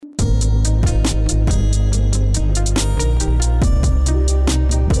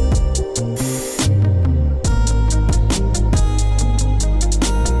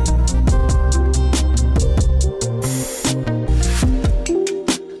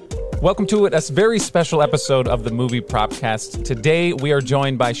Welcome to a very special episode of the Movie Propcast. Today, we are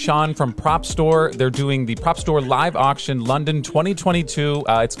joined by Sean from Propstore. They're doing the Propstore Live Auction London 2022.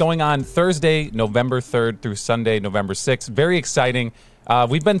 It's going on Thursday, November 3rd through Sunday, November 6th. Very exciting.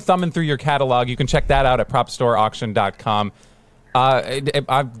 We've been thumbing through your catalog. You can check that out at propstoreauction.com.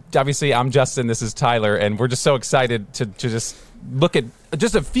 Obviously, I'm Justin. This is Tyler. And we're just so excited to just look at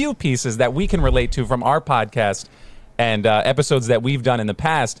just a few pieces that we can relate to from our podcast and episodes that we've done in the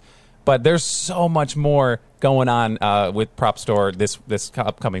past. But there's so much more going on with Propstore this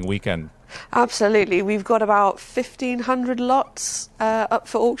upcoming weekend. Absolutely. We've got about 1,500 lots up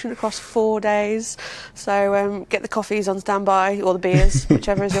for auction across 4 days. So get the coffees on standby, or the beers,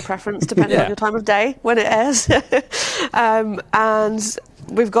 whichever is your preference, depending on your time of day when it airs. And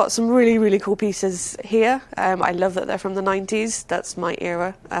we've got some really, really cool pieces here. I love that they're from the 90s. That's my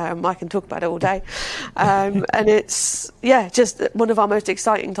era. I can talk about it all day. And it's, just one of our most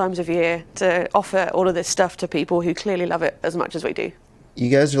exciting times of year to offer all of this stuff to people who clearly love it as much as we do. You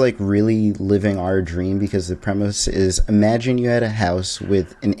guys are like really living our dream, because the premise is, imagine you had a house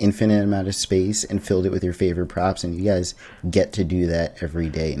with an infinite amount of space and filled it with your favorite props, and you guys get to do that every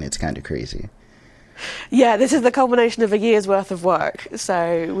day, and it's kind of crazy. Yeah, this is the culmination of a year's worth of work.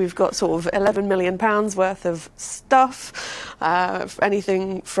 So we've got sort of £11 million worth of stuff,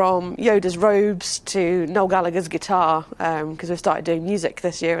 anything from Yoda's robes to Noel Gallagher's guitar, because we've started doing music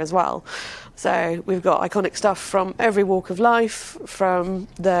this year as well. So we've got iconic stuff from every walk of life, from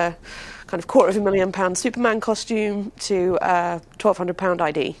the kind of £250,000 Superman costume to £1,200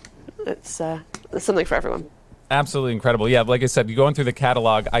 ID. It's something for everyone. Absolutely incredible. Yeah, like I said, you're going through the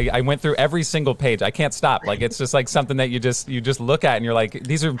catalog. I went through every single page. I can't stop. Like, it's just like something that you just look at and you're like,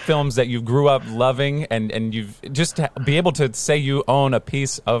 these are films that you grew up loving, and you've just to be able to say you own a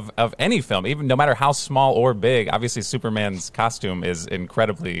piece of any film, even no matter how small or big. Obviously, Superman's costume is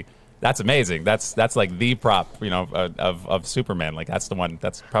incredibly. That's amazing. That's like the prop, of Superman. Like, that's the one.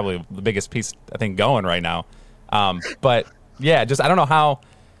 That's probably the biggest piece I think going right now. But yeah, just I don't know how.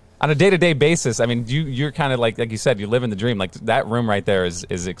 On a day-to-day basis, I mean, you're kind of like you said, you live in the dream. Like, that room right there is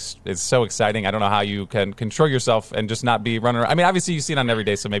so exciting. I don't know how you can control yourself and just not be running around. I mean, obviously you see it on every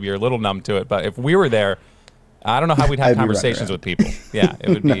day, so maybe you're a little numb to it. But if we were there, I don't know how we'd have conversations with people. Yeah, it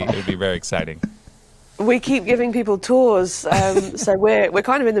would be it would be very exciting. We keep giving people tours, so we're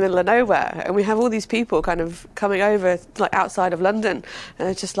kind of in the middle of nowhere, and we have all these people kind of coming over, like outside of London, and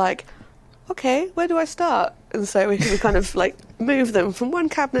it's just like, okay, where do I start? And so we kind of like move them from one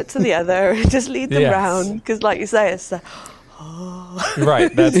cabinet to the other and just lead them around, because like you say, it's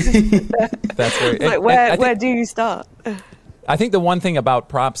right. That's great. Like, where do you start? I think the one thing about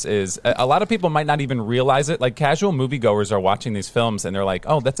props is a lot of people might not even realize it. Like, casual moviegoers are watching these films and they're like,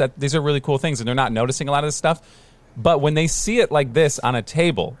 oh, these are really cool things, and they're not noticing a lot of this stuff. But when they see it like this on a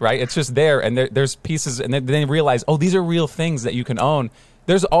table, right, it's just there, and there's pieces, and then they realize, oh, these are real things that you can own.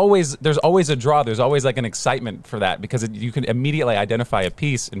 There's always a draw. There's always like an excitement for that, because you can immediately identify a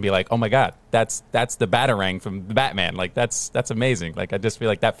piece and be like, oh my God, that's the Batarang from the Batman. Like, that's amazing. Like, I just feel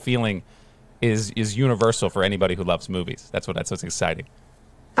like that feeling is universal for anybody who loves movies. That's what's exciting.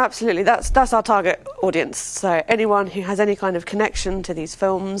 Absolutely, that's our target audience. So anyone who has any kind of connection to these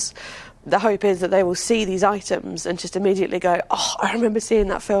films, the hope is that they will see these items and just immediately go, oh, I remember seeing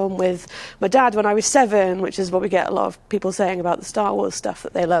that film with my dad when I was 7, which is what we get a lot of people saying about the Star Wars stuff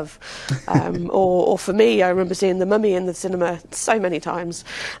that they love. Or for me, I remember seeing The Mummy in the cinema so many times.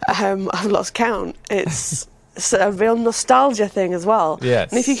 I've lost count. It's a real nostalgia thing as well.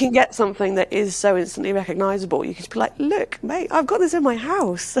 Yes. And if you can get something that is so instantly recognisable, you can just be like, look, mate, I've got this in my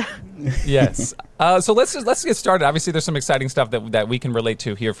house. Yes. So let's get started. Obviously, there's some exciting stuff that we can relate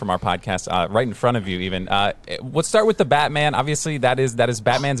to here from our podcast, right in front of you even. Let's start with the Batman. Obviously, that is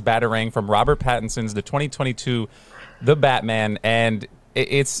Batman's Batarang from Robert Pattinson's the 2022 The Batman, and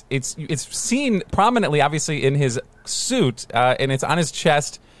it's seen prominently, obviously, in his suit, and it's on his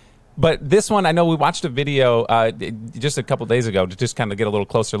chest. But this one, I know we watched a video just a couple days ago to just kind of get a little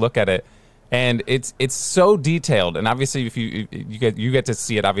closer look at it, and it's so detailed. And obviously, if you get to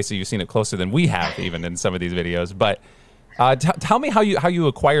see it, obviously you've seen it closer than we have, even in some of these videos. But tell me how you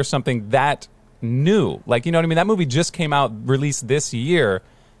acquire something that new. Like, you know what I mean? That movie just came out, released this year.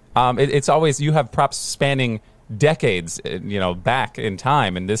 It's always, you have props spanning decades, back in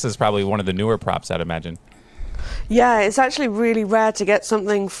time, and this is probably one of the newer props, I'd imagine. Yeah, it's actually really rare to get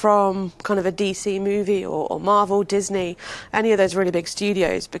something from kind of a DC movie or Marvel, Disney, any of those really big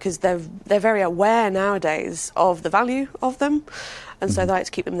studios, because they're very aware nowadays of the value of them. And so they like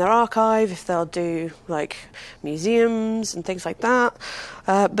to keep them in their archive if they'll do like museums and things like that.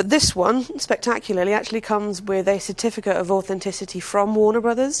 But this one, spectacularly, actually comes with a certificate of authenticity from Warner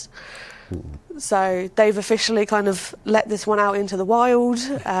Brothers. So they've officially kind of let this one out into the wild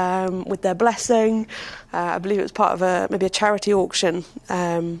with their blessing. I believe it was part of maybe a charity auction.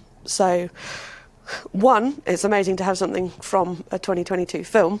 So one, it's amazing to have something from a 2022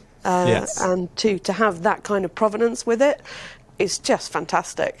 film. Yes. And two, to have that kind of provenance with it. It's just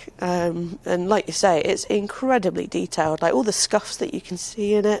fantastic. And like you say, it's incredibly detailed. Like all the scuffs that you can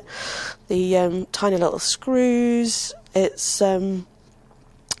see in it, the tiny little screws. It's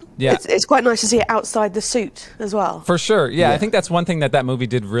quite nice to see it outside the suit as well. For sure. Yeah, I think that's one thing that movie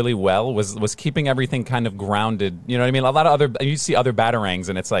did really well was keeping everything kind of grounded. You know what I mean? A lot of you see other batarangs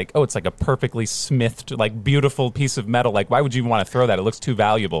and it's like, oh, it's like a perfectly smithed, like beautiful piece of metal. Like, why would you even want to throw that? It looks too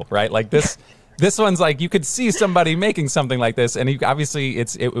valuable, right? Like this. This one's like, you could see somebody making something like this, and obviously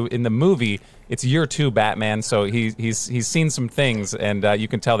in the movie, it's year 2 Batman, so he's seen some things, and you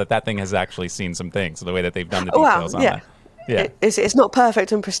can tell that thing has actually seen some things, the way that they've done the details on that. Yeah. It's not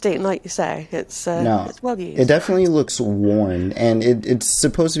perfect and pristine, like you say. It's well used. It definitely looks worn, and it's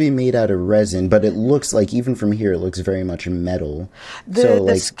supposed to be made out of resin, but it looks like, even from here, it looks very much metal.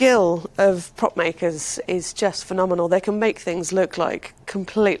 The skill of prop makers is just phenomenal. They can make things look like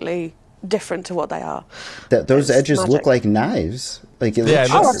completely different to what they are. Those edges look like knives. Like it looks.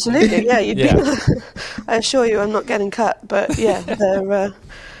 Oh, absolutely. Yeah, you'd be. I assure you, I'm not getting cut, but yeah, they're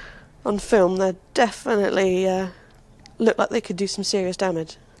on film. They definitely look like they could do some serious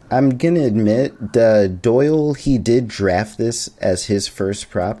damage. I'm going to admit, Doyle, he did draft this as his first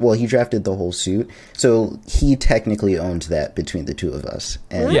prop. Well, he drafted the whole suit, so he technically owned that between the two of us.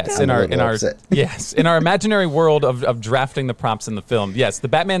 And yes, in our imaginary world of drafting the props in the film, yes, the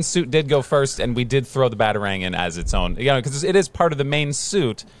Batman suit did go first, and we did throw the Batarang in as its own, because it is part of the main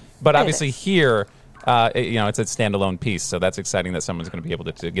suit, but obviously here, it's a standalone piece, so that's exciting that someone's going to be able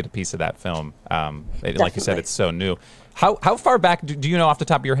to get a piece of that film. Like you said, it's so new. How far back do you know off the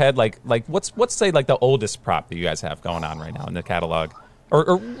top of your head? Like what's say like the oldest prop that you guys have going on right now in the catalog,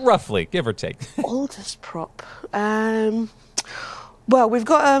 or roughly, give or take? Oldest prop. Well, we've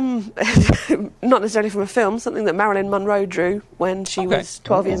got not necessarily from a film, something that Marilyn Monroe drew when she was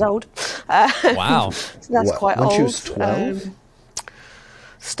 12 years old. Wow, so that's quite when old. She was 12?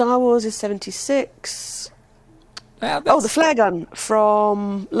 Star Wars is 76. Yeah, the flare gun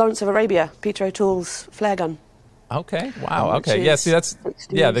from Lawrence of Arabia, Peter O'Toole's flare gun. Okay. Wow. Okay. Yeah. See, that's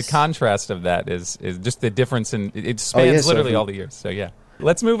 60s. The contrast of that is just the difference in it spans literally all the years. So yeah.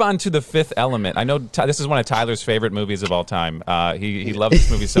 Let's move on to The Fifth Element. I know this is one of Tyler's favorite movies of all time. He loved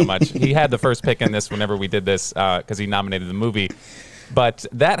this movie so much. He had the first pick in this whenever we did this because he nominated the movie. But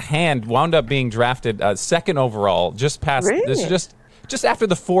that hand wound up being drafted second overall, just past this, just after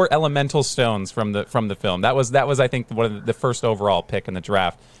the 4 elemental stones from the film. That was I think one of the first overall pick in the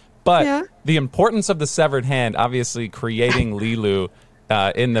draft. But the importance of the severed hand, obviously creating Lilu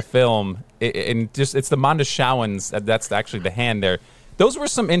in the film, it's the Mondashauans, that's actually the hand there. Those were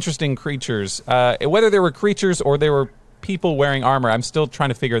some interesting creatures. Whether they were creatures or they were people wearing armor, I'm still trying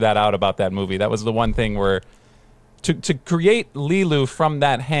to figure that out about that movie. That was the one thing where to create Lilu from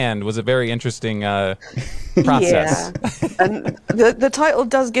that hand was a very interesting process. Yeah, and the title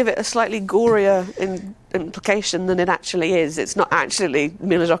does give it a slightly gorier implication than it actually is. It's not actually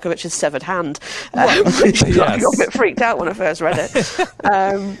Mila Djokovic's severed hand. I got a bit freaked out when I first read it.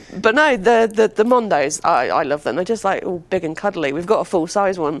 But no, the Mondos, I love them. They're just like all big and cuddly. We've got a full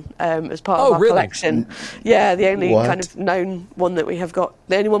size one as part of our collection. Yeah, the only kind of known one that we have got,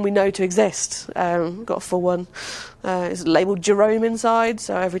 the only one we know to exist. Got a full one. It's labelled Jerome inside,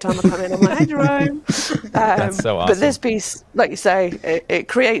 so every time I come in I'm like, hey Jerome. That's so awesome. But this piece, like you say, it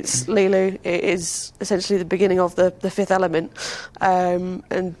creates Lilu. It is essentially the beginning of the fifth element.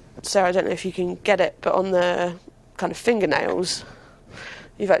 And Sarah, I don't know if you can get it, but on the kind of fingernails,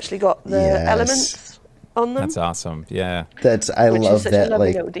 you've actually got the elements on them. That's awesome. Yeah. I love that. Such a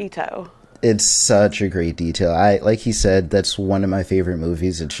lovely little detail. It's such a great detail. Like he said, that's one of my favorite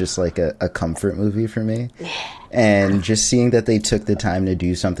movies. It's just like a comfort movie for me. Yeah. And just seeing that they took the time to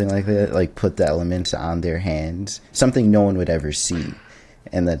do something like that, like put the elements on their hands, something no one would ever see.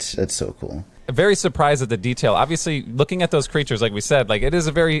 And that's so cool. Very surprised at the detail. Obviously, looking at those creatures, like we said, like it is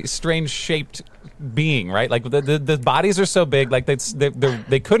a very strange shaped being, right? Like the bodies are so big, like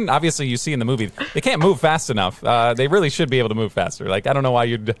they couldn't, obviously you see in the movie, they can't move fast enough. They really should be able to move faster. Like I don't know why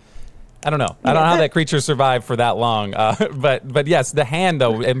you'd I don't know. I don't know how that creature survived for that long. But yes, the hand,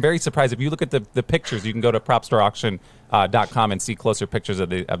 though, I'm very surprised. If you look at the pictures, you can go to propstoreauction.com and see closer pictures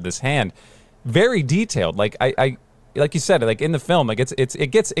of this hand. Very detailed. Like I like you said, like in the film, like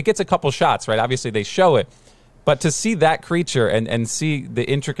it gets a couple shots, right? Obviously, they show it. But to see that creature and see the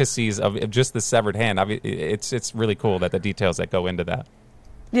intricacies of just the severed hand, it's really cool that the details that go into that.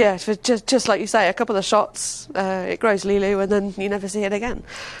 Yeah, just like you say, a couple of shots, it grows Lulu, and then you never see it again.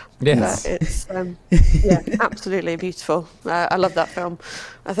 Yes. It's absolutely beautiful. I love that film.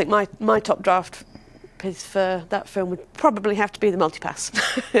 I think my top draft piece for that film would probably have to be the multipass.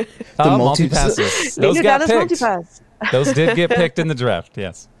 The multipasses. Those got picked. Those did get picked in the draft,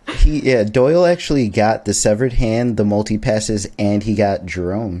 yes. Doyle actually got the severed hand, the multi-passes, and he got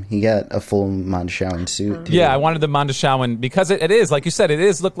Jerome. He got a full Mondeshauen suit. Too. Yeah, I wanted the Mondeshauen because it is, like you said,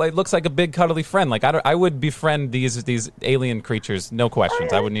 looks like a big cuddly friend. Like I would befriend these alien creatures, no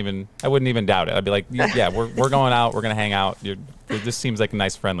questions. I wouldn't even doubt it. I'd be like, yeah, we're going out, we're gonna hang out. This seems like a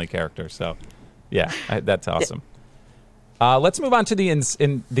nice, friendly character. So, yeah, that's awesome. Let's move on to the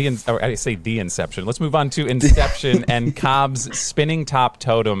Inception. Let's move on to Inception and Cobb's spinning top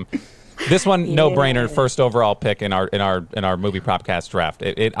totem. This one, no brainer, first overall pick in our movie propcast draft.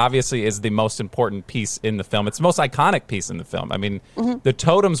 It obviously is the most important piece in the film. It's the most iconic piece in the film. I mean, the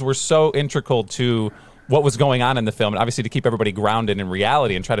totems were so integral to what was going on in the film, and obviously to keep everybody grounded in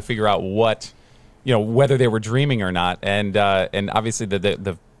reality and try to figure out what, whether they were dreaming or not. And obviously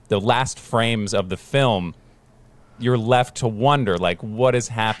the last frames of the film, you're left to wonder, like, what is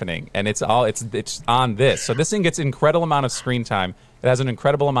happening? And it's on this. So this thing gets an incredible amount of screen time. It has an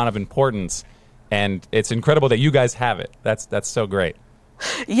incredible amount of importance, and it's incredible that you guys have it. That's so great.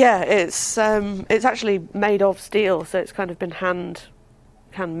 Yeah, it's actually made of steel, so it's kind of been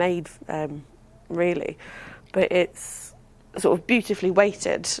handmade, really. But it's sort of beautifully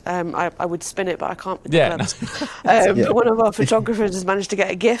weighted. I would spin it, but I can't with the gloves. One of our photographers has managed to get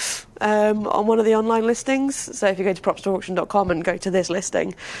a GIF on one of the online listings. So if you go to propstoreauction.com and go to this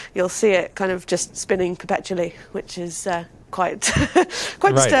listing, you'll see it kind of just spinning perpetually, which is quite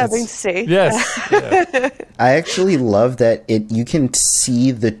disturbing to see. Yes. Yeah. I actually love that you can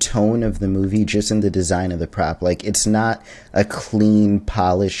see the tone of the movie just in the design of the prop. Like, it's not a clean,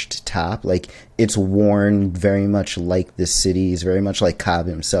 polished top. Like, it's worn very much like the cities, very much like Cobb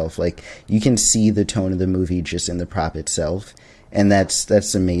himself. Like, you can see the tone of the movie just in the prop itself. And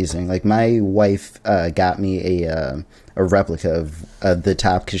that's amazing. Like, my wife got me a replica of the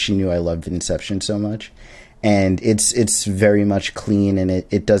top because she knew I loved Inception so much. And it's very much clean, and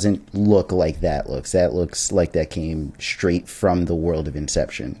it doesn't look like that looks. That looks like that came straight from the world of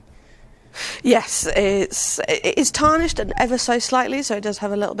Inception. Yes, it is tarnished and ever so slightly, so it does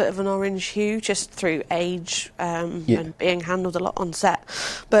have a little bit of an orange hue just through age and being handled a lot on set.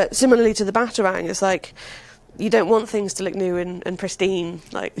 But similarly to the Batarang, it's like you don't want things to look new and pristine.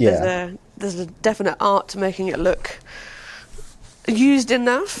 Like there's a definite art to making it look used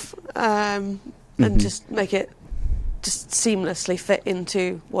enough. And just make it just seamlessly fit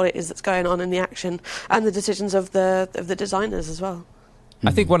into what it is that's going on in the action and the decisions of the designers as well.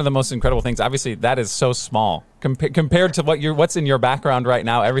 I think one of the most incredible things, obviously, that is so small compared to what's in your background right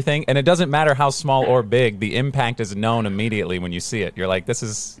now, everything. And it doesn't matter how small or big, the impact is known immediately when you see it. You're like, I think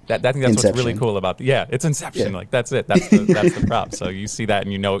that's Inception. What's really cool about it's Inception. Yeah. Like, that's it. That's the prop. So you see that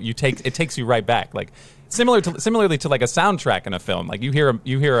and it takes you right back. Like, similarly to like a soundtrack in a film. Like, you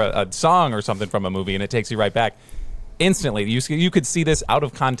hear a song or something from a movie and it takes you right back instantly. You could see this out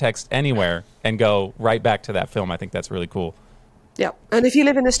of context anywhere and go right back to that film. I think that's really cool. Yeah, and if you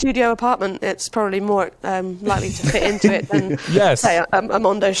live in a studio apartment, it's probably more likely to fit into it than, say, a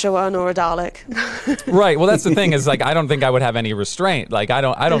Mondo Shawan or a Dalek. Right. Well, that's the thing is, like, I don't think I would have any restraint. Like, I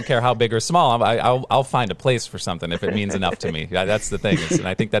don't care how big or small. I'll find a place for something if it means enough to me. Yeah, that's the thing, and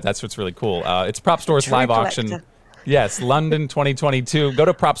I think that's what's really cool. It's Propstore's live auction. Yes, London 2022. Go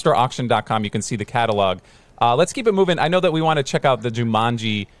to propstoreauction.com. You can see the catalog. Let's keep it moving. I know that we want to check out the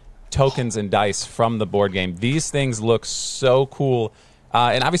Jumanji tokens and dice from the board game. These things look so cool,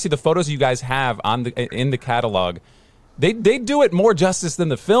 and obviously the photos you guys have in the catalog, they do it more justice than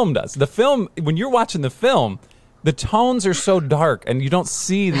the film does. The film, when you're watching the film, the tones are so dark and you don't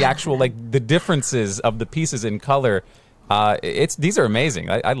see the actual the differences of the pieces in color. These are amazing.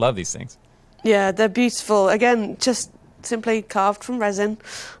 I love these things. Yeah, they're beautiful. Again, just simply carved from resin,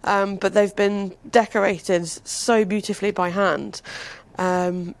 but they've been decorated so beautifully by hand.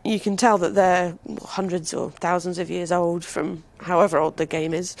 You can tell that they're hundreds or thousands of years old from however old the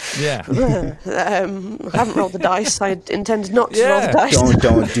game is. Yeah. I haven't rolled the dice. I intend not to roll the dice.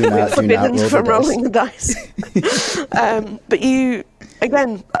 Do not roll from rolling the dice. But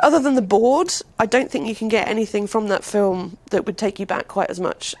again, other than the board, I don't think you can get anything from that film that would take you back quite as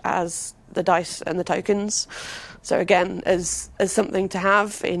much as the dice and the tokens. So again, as something to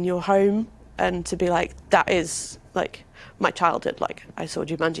have in your home and to be like, that is like my childhood. Like, I saw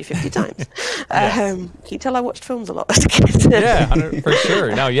Jumanji 50 times. Can you tell I watched films a lot as a kid? Yeah, for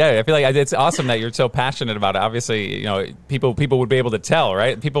sure. No, yeah, I feel like it's awesome that you're so passionate about it. Obviously, people would be able to tell,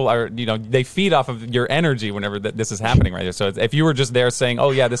 right? People are, they feed off of your energy whenever this is happening right here. So if you were just there saying,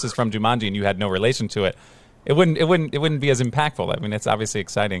 "Oh yeah, this is from Jumanji," and you had no relation to it, it wouldn't be as impactful. I mean, it's obviously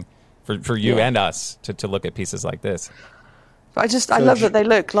exciting for you and us to look at pieces like this. I love that they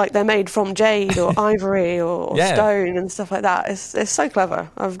look like they're made from jade or ivory or stone and stuff like that. It's so clever.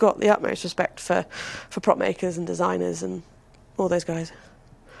 I've got the utmost respect for prop makers and designers and all those guys.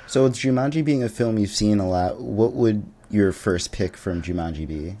 So with Jumanji being a film you've seen a lot, what would your first pick from Jumanji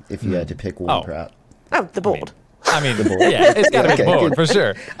be if you had to pick one prop? Oh, the board. I mean, the board. Yeah, it's got to be the board for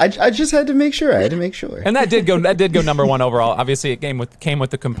sure. I just had to make sure. And that did go number one overall. Obviously, it came with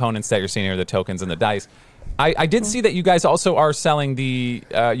the components that you're seeing here, the tokens and the dice. I did see that you guys also are selling you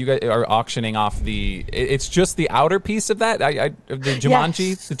guys are auctioning off it's just the outer piece of that, the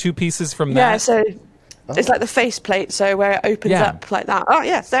Jumanji, the two pieces from that. Yeah, so it's like the faceplate, so where it opens up like that. Oh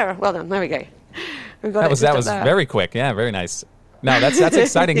yeah, Sarah, well done. There we go. We've got that was very quick. Yeah, very nice. No, that's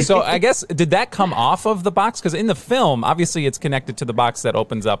exciting. So I guess, did that come off of the box? Because in the film, obviously, it's connected to the box that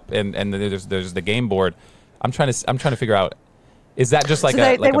opens up, and there's the game board. I'm trying to figure out. Is that just like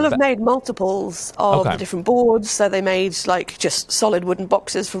they will have made multiples of the different boards. So they made like just solid wooden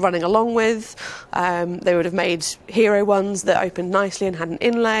boxes for running along with. They would have made hero ones that opened nicely and had an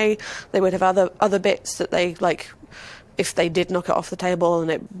inlay. They would have other bits that they like. If they did knock it off the table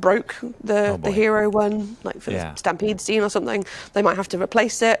and it broke the hero one, like for the Stampede scene or something, they might have to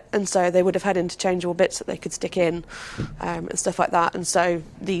replace it. And so they would have had interchangeable bits that they could stick in and stuff like that. And so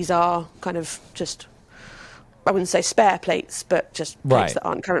these are kind of just, I wouldn't say spare plates, but just plates that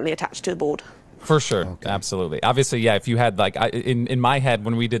aren't currently attached to the board. For sure, absolutely. Obviously, yeah. If you had like in my head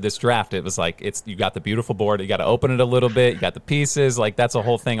when we did this draft, it was like you got the beautiful board, you got to open it a little bit, you got the pieces, like that's a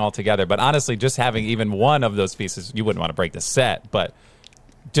whole thing altogether. But honestly, just having even one of those pieces, you wouldn't want to break the set, but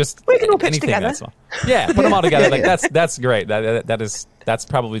just we can all pitch together. Put them all together. Like that's great. That's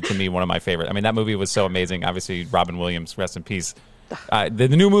probably to me one of my favorite. I mean, that movie was so amazing. Obviously, Robin Williams, rest in peace. The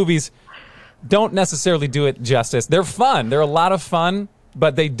new movies don't necessarily do it justice. They're fun. They're a lot of fun.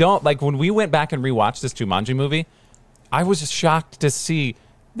 But they don't, like when we went back and rewatched this Jumanji movie, I was just shocked to see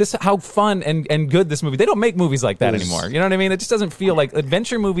how fun and good this movie. They don't make movies like that anymore. You know what I mean? It just doesn't feel like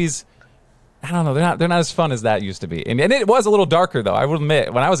adventure movies. I don't know. They're not as fun as that used to be. And it was a little darker though. I will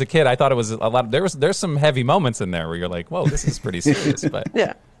admit, when I was a kid, I thought it was a lot. There's some heavy moments in there where you're like, whoa, this is pretty serious. But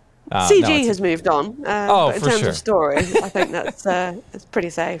yeah. CG has moved on. But in terms of story, I think that's it's pretty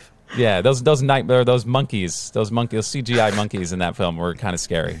safe. Yeah, those monkeys, those CGI monkeys in that film were kind of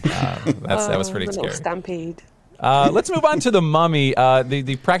scary. That was pretty scary. Stampede. Let's move on to the Mummy,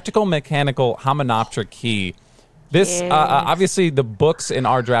 the practical mechanical Hominoptera key. This obviously the books in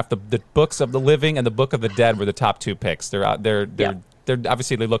our draft, the books of the living and the book of the dead were the top two picks. They're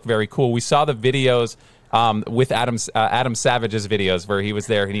obviously they look very cool. We saw the videos with Adam Savage's videos where he was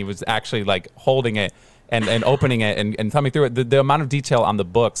there and he was actually like holding it and opening it and thumbing through it. The amount of detail on the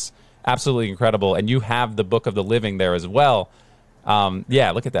books, absolutely incredible. And you have the book of the living there as well.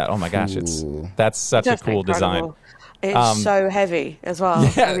 Look at that. Oh my gosh, that's such a cool design. It's so heavy as well.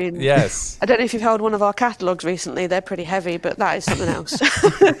 Yeah, I mean, yes. I don't know if you've held one of our catalogues recently. They're pretty heavy, but that is something else.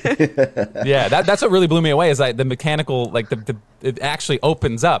 Yeah, that's what really blew me away is like the mechanical, like it actually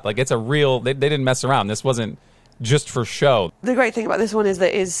opens up. Like it's a real. They didn't mess around. This wasn't just for show. The great thing about this one is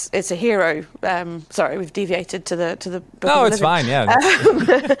that it's a hero. Sorry, we've deviated to the book. No, it's fine. Yeah,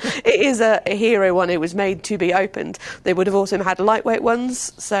 it is a hero one. It was made to be opened. They would have also had lightweight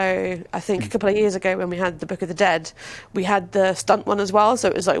ones. So I think a couple of years ago when we had the Book of the Dead, we had the stunt one as well. So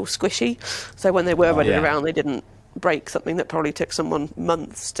it was like all squishy. So when they were running around, they didn't break something that probably took someone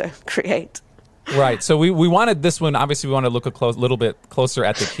months to create. Right. So we wanted this one, obviously we wanted to look a little bit closer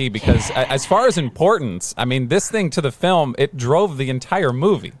at the key because as far as importance, I mean, this thing to the film, it drove the entire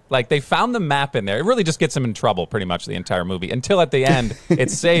movie. Like they found the map in there. It really just gets them in trouble pretty much the entire movie until at the end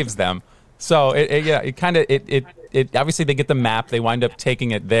it saves them. So it obviously they get the map. They wind up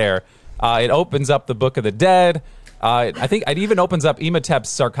taking it there. It opens up the Book of the Dead. I think it even opens up Imhotep's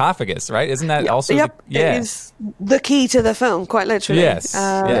sarcophagus, right? Isn't that also? Yep. It is the key to the film, quite literally. Yes.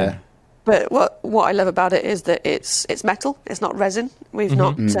 Yeah. But what I love about it is that it's metal. It's not resin. We've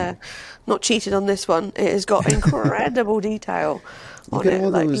not cheated on this one. It has got incredible detail on it,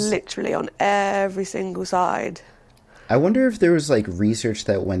 like literally on every single side. I wonder if there was like research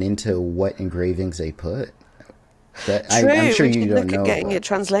that went into what engravings they put. That True, I'm sure we you should don't look know. at getting it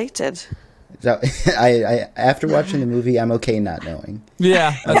translated. So, I after watching the movie, I'm okay not knowing.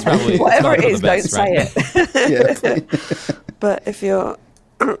 Yeah, that's probably Whatever it for the is, don't best, say right? it. Yeah. But if you're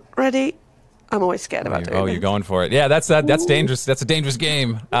ready, I'm always scared about doing you're going for it. Yeah, that's dangerous. That's a dangerous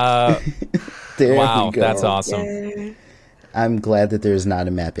game. There Wow, we go. that's awesome. Yeah. I'm glad that there's not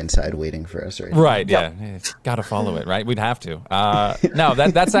a map inside waiting for us right now. Right, yeah. Got to follow it, right? We'd have to. No,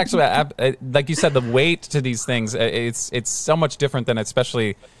 that's actually, like you said, the weight to these things, it's so much different than,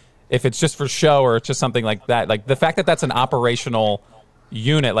 especially if it's just for show or it's just something like that. Like the fact that that's an operational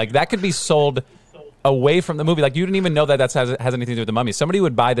unit, like that could be sold away from the movie. Like you didn't even know that has anything to do with the Mummy. Somebody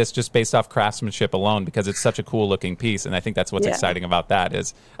would buy this just based off craftsmanship alone because it's such a cool looking piece. And I think that's what's exciting about that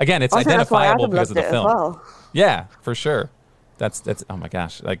is, again, it's I think that's why identifiable Adam because of the loved it film. as well. Yeah, for sure. That's oh my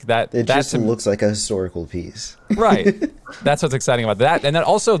gosh, like that. It that just looks like a historical piece. Right. That's what's exciting about that. And then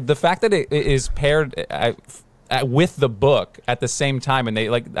also the fact that it is paired with the book at the same time. And they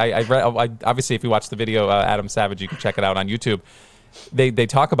I read, obviously, if you watch the video, Adam Savage, you can check it out on YouTube. They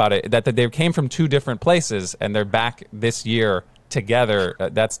talk about it, that they came from two different places and they're back this year together.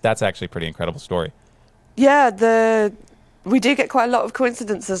 That's actually a pretty incredible story. Yeah, we do get quite a lot of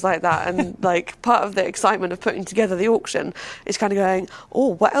coincidences like that, and like part of the excitement of putting together the auction is kind of going, oh,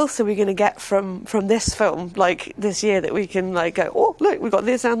 what else are we going to get from this film like this year that we can like go, oh look, we've got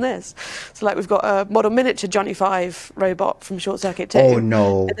this and this. So like we've got a model miniature Johnny Five robot from Short Circuit 2. Oh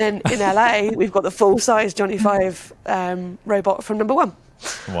no! And then in LA we've got the full size Johnny Five robot from number 1.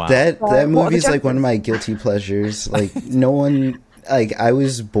 Wow. That movie is like one of chances? my guilty pleasures. Like no one. Like I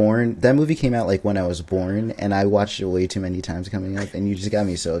was born. That movie came out like when I was born, and I watched it way too many times coming up. And you just got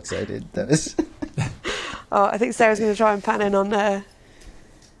me so excited. That was. Oh, I think Sarah's going to try and pan in on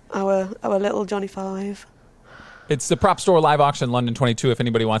our little Johnny Five. It's the Propstore live auction, London 22, if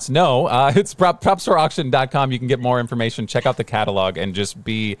anybody wants to know. It's propstoreauction.com. You can get more information, check out the catalog, and just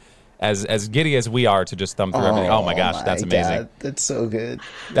be as giddy as we are to just thumb through everything. Oh my gosh, that's amazing. God, that's so good.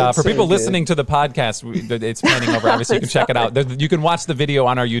 For That's so people good. listening to the podcast, it's panning over. Obviously, you can check it out. You can watch the video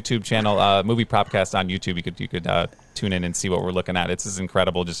on our YouTube channel, Movie Propcast on YouTube. You could tune in and see what we're looking at. It's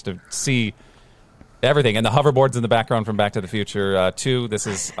incredible just to see everything, and the hoverboards in the background from Back to the Future 2. This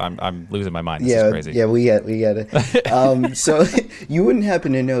is I'm losing my mind. This is crazy. Yeah, we get it. So you wouldn't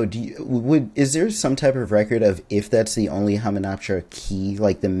happen to know? Is there some type of record of if that's the only Hamanoptera key,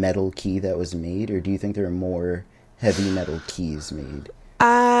 like the metal key that was made, or do you think there are more heavy metal keys made?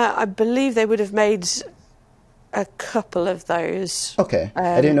 I believe they would have made a couple of those. Okay,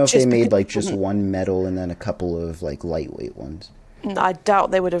 I didn't know if they just made because- like just one metal and then a couple of like lightweight ones. I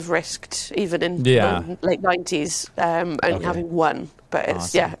doubt they would have risked, even in Yeah. the late 90s, only having one. But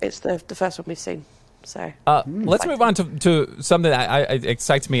it's Awesome. it's the first one we've seen. So Let's move on to something that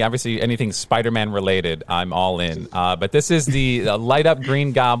excites me. Obviously, anything Spider-Man related, I'm all in. But this is the light up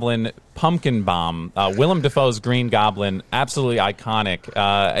Green Goblin pumpkin bomb. Willem Dafoe's Green Goblin, absolutely iconic.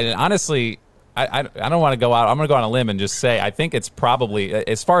 And honestly, I don't want to go out. I'm going to go on a limb and just say I think it's probably,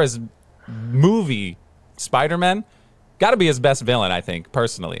 as far as movie Spider-Man, got to be his best villain, I think,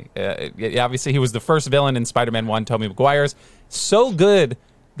 personally. Obviously, he was the first villain in Spider-Man 1, Tobey Maguire's. So good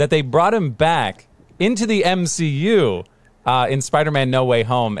that they brought him back into the MCU in Spider-Man No Way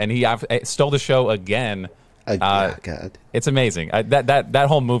Home, and he stole the show again. God. It's amazing. That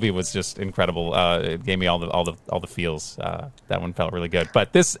whole movie was just incredible. It gave me all the feels. That one felt really good.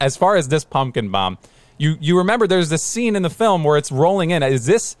 But this, as far as this pumpkin bomb, you remember there's this scene in the film where it's rolling in.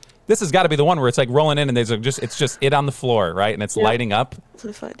 This has got to be the one where it's like rolling in and there's it's just it on the floor, right? And it's lighting up. so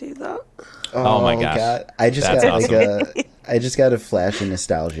if I do that, Oh my gosh. God. I just That's got awesome. I just got a flash of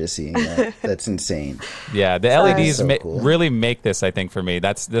nostalgia seeing that. That's insane. Yeah, the LEDs so cool. really make this, I think, for me.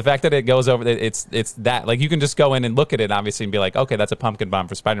 That's the fact that it goes over. It's that, like, you can just go in and look at it, obviously, and be like, okay, that's a pumpkin bomb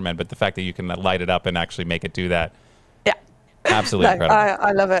for Spider-Man. But the fact that you can light it up and actually make it do that, yeah. absolutely No, incredible.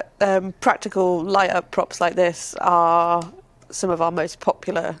 I love it. Practical light-up props like this are some of our most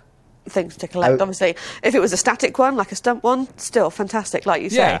popular things to collect. Obviously, if it was a static one, like a stump one, still fantastic, like you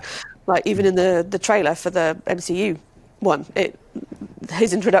say. Yeah. Like, even in the trailer for the MCU one,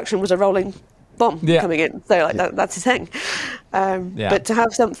 his introduction was a rolling bomb coming in. So, like, that's his thing. But to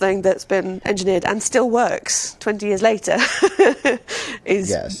have something that's been engineered and still works 20 years later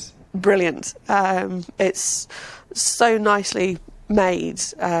is brilliant. It's so nicely made.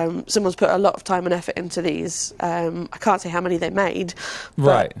 Someone's put a lot of time and effort into these. I can't say how many they made, but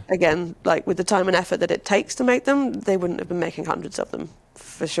Right. again, like, with the time and effort that it takes to make them, they wouldn't have been making hundreds of them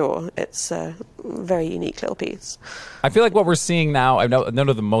for sure. It's a very unique little piece. I feel like what we're seeing now, I know none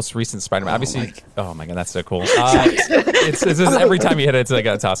of the most recent Spider-Man, obviously. Oh my God, that's so cool. It's every time you hit it,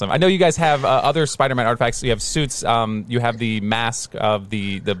 it's awesome. I know you guys have other Spider-Man artifacts. You have suits. You have the mask of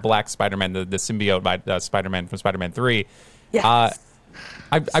the black Spider-Man, the symbiote by Spider-Man from Spider-Man 3. Yes.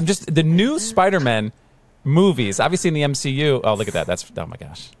 I'm just, the new Spider-Man movies, obviously in the MCU. Oh, look at that. Oh my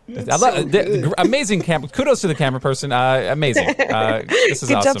gosh. I love amazing camera. Kudos to the camera person. Amazing. This is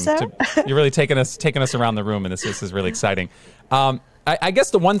Good awesome. job, You're really taking us around the room, and this is really exciting. I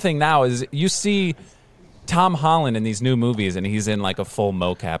guess the one thing now is you see Tom Holland in these new movies, and he's in like a full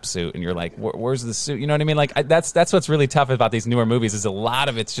mocap suit, and you're like, where's the suit? You know what I mean? Like that's what's really tough about these newer movies is a lot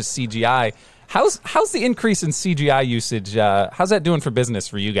of it's just CGI. How's the increase in CGI usage? How's that doing for business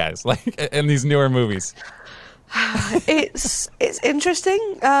for you guys? Like in these newer movies? It's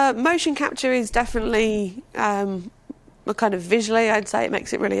interesting. Motion capture is definitely kind of visually, I'd say it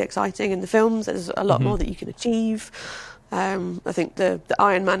makes it really exciting in the films. There's a lot more that you can achieve. I think the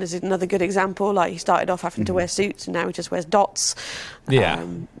Iron Man is another good example. Like he started off having to wear suits, and now he just wears dots. Yeah,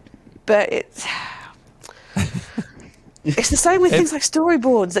 but it's. It's the same with things like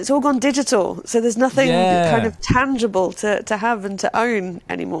storyboards. It's all gone digital, so there's nothing kind of tangible to have and to own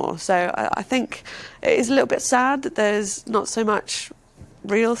anymore. So I think it is a little bit sad that there's not so much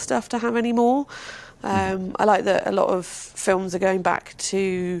real stuff to have anymore. I like that a lot of films are going back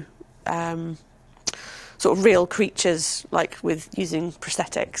to sort of real creatures, like with using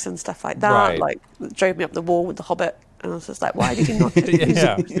prosthetics and stuff like that. Right. Like drove me up the wall with The Hobbit, and I was just like, why did you not use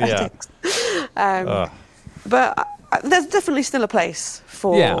prosthetics? But there's definitely still a place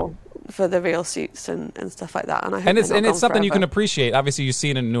for the real suits and stuff like that. And I hope it's something forever. you can appreciate. Obviously, you see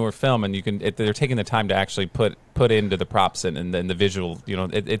it in a newer film, and they're taking the time to actually put into the props and the visual. You know,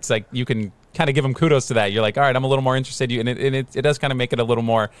 it's like you can kind of give them kudos to that. You're like, all right, I'm a little more interested. And it does kind of make it a little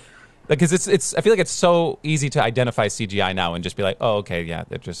more. Because it's I feel like it's so easy to identify CGI now and just be like, oh, okay, yeah,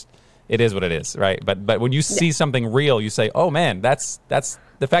 it is what it is, right? But when you see something real, you say, oh man, that's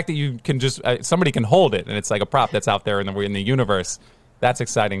the fact that you can just somebody can hold it and it's like a prop that's out there in the universe. That's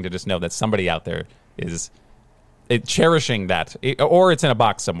exciting to just know that somebody out there is cherishing that, or it's in a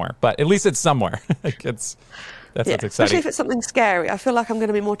box somewhere, but at least it's somewhere. Like that's what's exciting. Especially if it's something scary. I feel like I'm going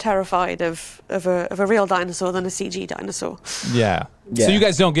to be more terrified of a real dinosaur than a CG dinosaur. Yeah. So you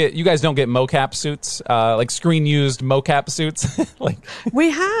guys don't get mocap suits, like screen used mocap suits. Like we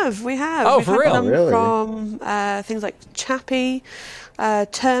have. Oh, We've for had real? them Really? from things like Chappie,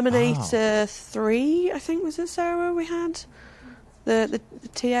 Terminator 3. I think was it, Sarah? We had the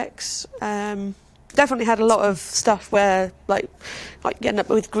TX. Definitely had a lot of stuff where like getting up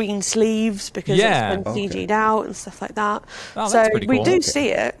with green sleeves because it's been CG'd out and stuff like that. Oh, so that's pretty cool. we do see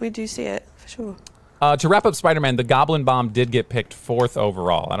it. We do see it for sure. To wrap up Spider-Man, the Goblin Bomb did get picked 4th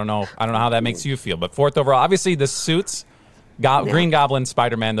overall. I don't know how that makes you feel, but 4th overall. Obviously, the suits, Green Goblin,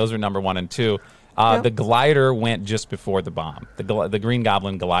 Spider-Man, those are number 1 and 2. The glider went just before the bomb. The Green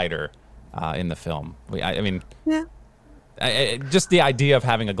Goblin glider in the film. I mean, just the idea of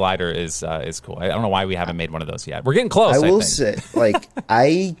having a glider is cool. I don't know why we haven't made one of those yet. We're getting close. I will think. say, like,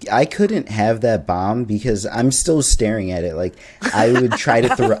 I couldn't have that bomb because I'm still staring at it. Like, I would try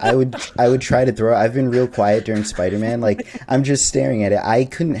to throw. I would try to throw. I've been real quiet during Spider-Man. Like, I'm just staring at it. I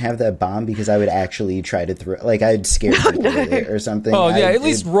couldn't have that bomb because I would actually try to throw. Like, I'd scare people with it or something. Oh yeah, at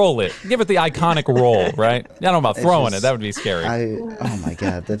least roll it. Give it the iconic roll, right? I don't know about throwing it. That would be scary. Oh my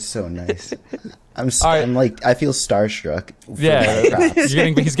god, that's so nice. I'm right. like, I feel starstruck. Yeah, he's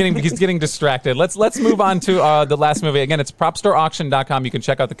getting distracted. Let's move on to the last movie. Again, it's propstoreauction.com. You can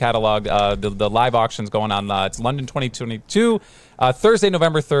check out the catalog. The live auction's going on. It's London 2022, Thursday,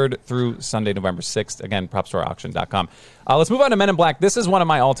 November 3rd through Sunday, November 6th. Again, propstoreauction.com. Let's move on to Men in Black. This is one of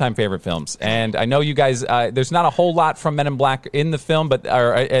my all-time favorite films, and I know you guys. There's not a whole lot from Men in Black in the film, but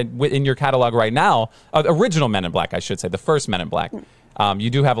in your catalog right now, original Men in Black, I should say, the first Men in Black. You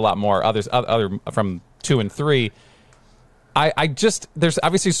do have a lot more other from 2 and 3. There's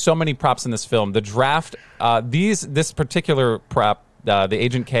obviously so many props in this film. The draft, this particular prop, the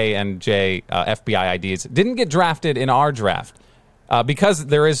Agent K and J FBI IDs didn't get drafted in our draft because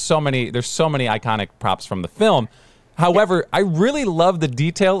there's so many iconic props from the film. However, I really love the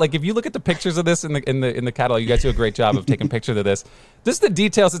detail. Like if you look at the pictures of this in the catalog, you guys do a great job of taking pictures of this. Just the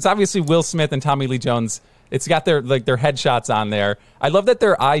details. It's obviously Will Smith and Tommy Lee Jones. It's got their headshots on there. I love that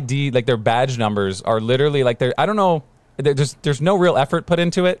their ID, like their badge numbers, are literally like I don't know. There's no real effort put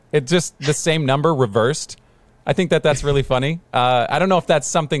into it. It's just the same number reversed. I think that's really funny. I don't know if that's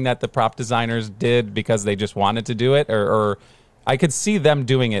something that the prop designers did because they just wanted to do it, or I could see them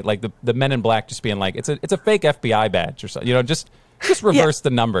doing it, like the Men in Black just being like, it's a fake FBI badge or something. You know, just just reverse the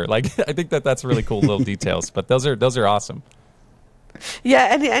number. Like, I think that's really cool little details. But those are awesome. Yeah,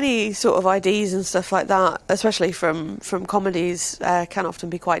 any sort of IDs and stuff like that, especially from comedies, can often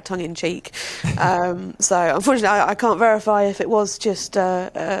be quite tongue-in-cheek. So unfortunately, I can't verify if it was just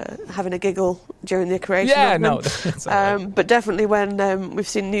having a giggle during the creation of them. No, that's all right. But definitely when we've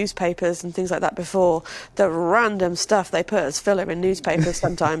seen newspapers and things like that before, the random stuff they put as filler in newspapers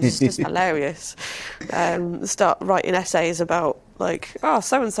sometimes is just hilarious. Start writing essays about, like, oh,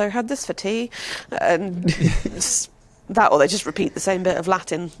 so-and-so had this for tea, and... That, or they just repeat the same bit of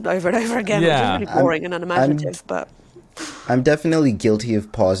Latin over and over again, which is really boring and unimaginative. But I'm definitely guilty of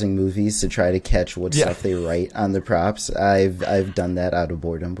pausing movies to try to catch what stuff they write on the props. I've done that out of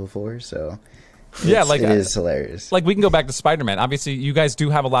boredom before, so it is hilarious. Like, we can go back to Spider-Man. Obviously, you guys do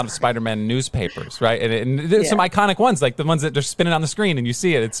have a lot of Spider-Man newspapers, right? And there's some iconic ones, like the ones that are spinning on the screen and you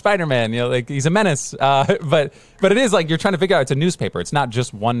see it. It's Spider-Man, like he's a menace. But it is like you're trying to figure out it's a newspaper. It's not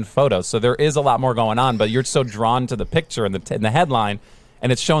just one photo. So there is a lot more going on, but you're so drawn to the picture and the headline,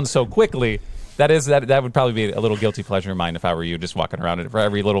 and it's shown so quickly. That would probably be a little guilty pleasure of mine if I were you, just walking around for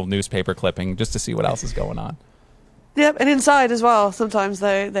every little newspaper clipping just to see what else is going on. Yep, and inside as well. Sometimes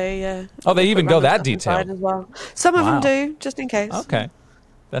they they even go that detailed as well. Some of them do, just in case. Okay,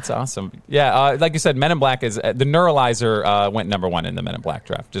 that's awesome. Yeah, like you said, Men in Black is the Neuralizer went number 1 in the Men in Black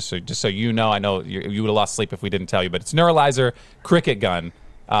draft. Just so you know, I know you would have lost sleep if we didn't tell you, but it's Neuralizer, Cricket Gun,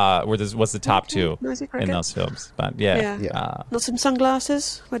 was the top 2 in those films. But not some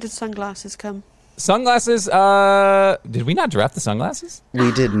sunglasses. Where did sunglasses come? Sunglasses, did we not draft the sunglasses?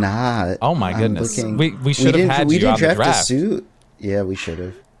 We did not. Oh my goodness. We should have had you on the draft. We didn't draft a suit. Yeah, we should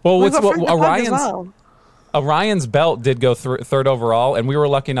have. Well, Orion's belt did go third overall, and we were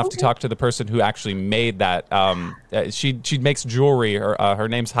lucky enough to talk to the person who actually made that. She makes jewelry. Her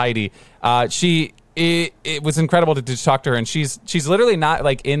name's Heidi. It was incredible to talk to her, and she's literally not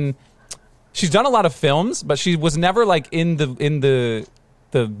like in. She's done a lot of films, but she was never like in the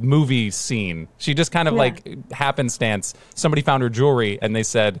movie scene. She just kind of like happenstance. Somebody found her jewelry and they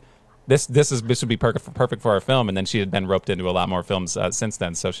said, this would be perfect for our film. And then she had been roped into a lot more films since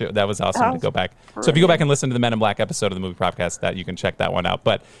then. So that was awesome to go back. So if you go back and listen to the Men in Black episode of the Movie Propcast, that you can check that one out.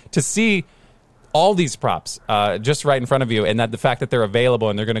 But to see all these props just right in front of you, and that the fact that they're available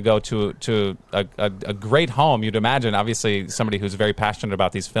and they're going to go to a great home, you'd imagine, obviously somebody who's very passionate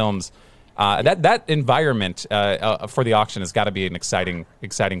about these films. That environment for the auction has got to be an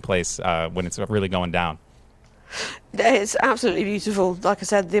exciting place when it's really going down. It's absolutely beautiful. Like I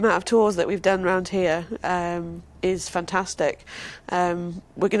said, the amount of tours that we've done around here is fantastic. We're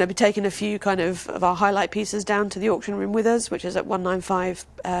going to be taking a few kind of our highlight pieces down to the auction room with us, which is at 195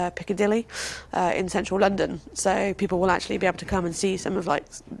 Piccadilly in central London. So people will actually be able to come and see some of like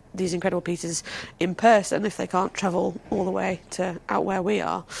these incredible pieces in person if they can't travel all the way to out where we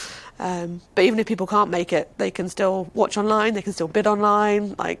are. But even if people can't make it, they can still watch online, they can still bid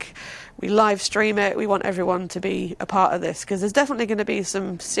online. Like, we live stream it. We want everyone to be a part of this because there's definitely going to be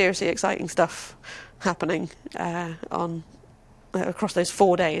some seriously exciting stuff happening across those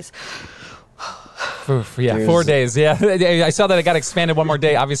 4 days. 4 days. Yeah, I saw that it got expanded one more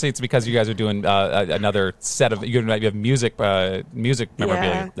day. Obviously, it's because you guys are doing another set of you have music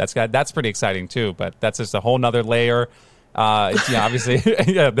memorabilia. Yeah. That's pretty exciting too. But that's just a whole nother layer. Obviously,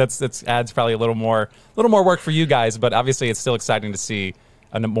 that's adds probably a little more work for you guys. But obviously, it's still exciting to see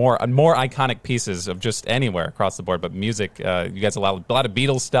more iconic pieces of just anywhere across the board. But music, you guys have a lot of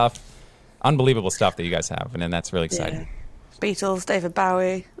Beatles stuff, unbelievable stuff that you guys have, and then that's really exciting. Yeah. Beatles, David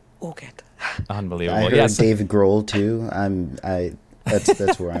Bowie, all good. Unbelievable. I heard David Grohl too.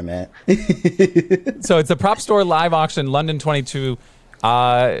 That's where I'm at. So it's the Propstore live auction, London 2022.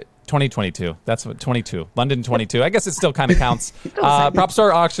 That's what 22. London 22. I guess it still kind of counts.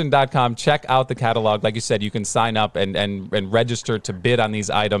 PropStoreAuction.com. Check out the catalog. Like you said, you can sign up and register to bid on these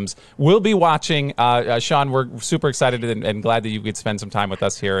items. We'll be watching. Sean, we're super excited and glad that you could spend some time with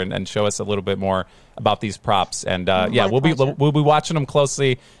us here and show us a little bit more about these props. And we'll be watching them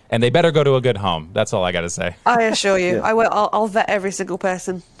closely. And they better go to a good home. That's all I got to say. I assure you, I will. I'll vet every single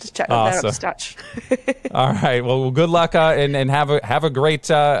person. Just check that they're up to scratch. All right. Well, good luck and have a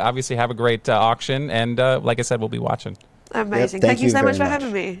great auction. And like I said, we'll be watching. Amazing. Yep, thank you so much for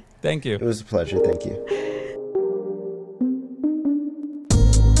having me. Thank you. It was a pleasure. Thank you.